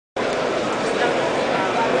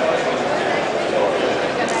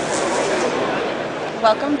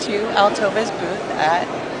welcome to Altova's booth at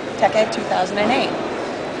TechEd 2008.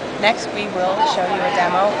 Next we will show you a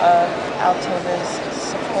demo of Altova's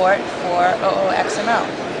support for Open XML.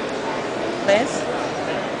 Liz?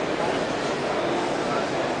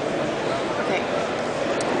 Okay.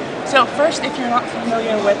 So first, if you're not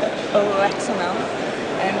familiar with Open XML,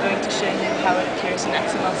 I'm going to show you how it appears in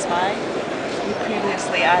XML Spy. We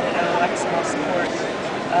previously added Open XML support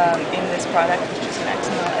in this product, which is an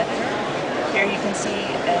XML editor. Here you can see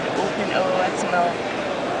an open XML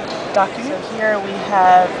document. So here we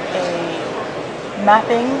have a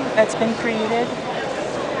mapping that's been created.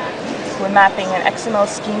 We're mapping an XML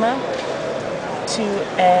schema to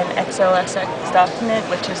an XLSX document,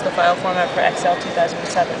 which is the file format for Excel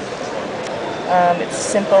 2007. It's a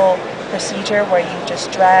simple procedure where you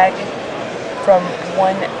just drag from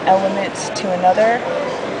one element to another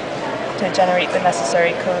to generate the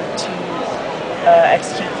necessary code to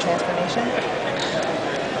execute the transformation.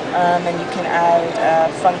 And you can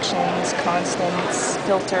add functions, constants,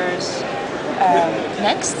 filters.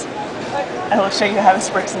 Next, I will show you how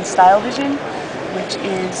this works in Style Vision, which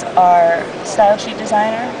is our style sheet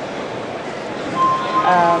designer.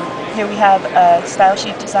 Here we have a style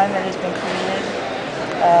sheet design that has been created.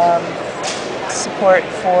 Support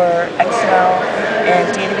for XML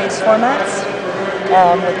and database formats.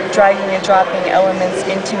 With dragging and dropping elements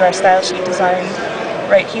into our style sheet design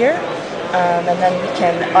right here, and then we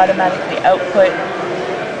can automatically output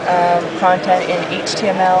content in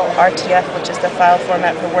HTML, RTF, which is the file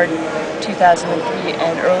format for Word 2003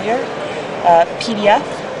 and earlier, PDF,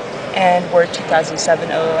 and Word 2007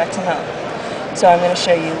 XML. So I'm going to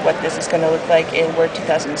show you what this is going to look like in Word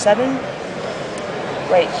 2007.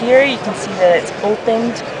 Right here you can see that it's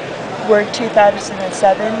opened Word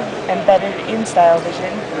 2007 embedded in Style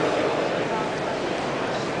Vision.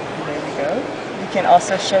 There we go. We can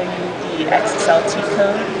also show you the XSLT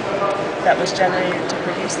code that was generated to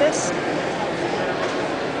produce this.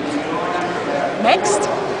 Next,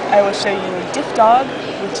 I will show you DiffDog,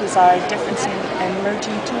 which is our differencing and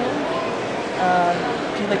merging tool.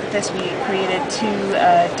 If you look at this, we created two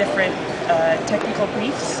different technical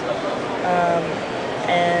briefs.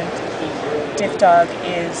 And DiffDog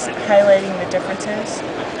is highlighting the differences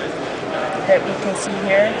that we can see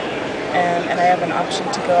here, and I have an option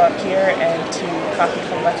to go up here and to copy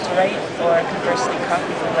from left to right, or conversely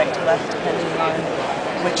copy from right to left, depending on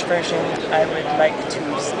which version I would like to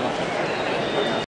see.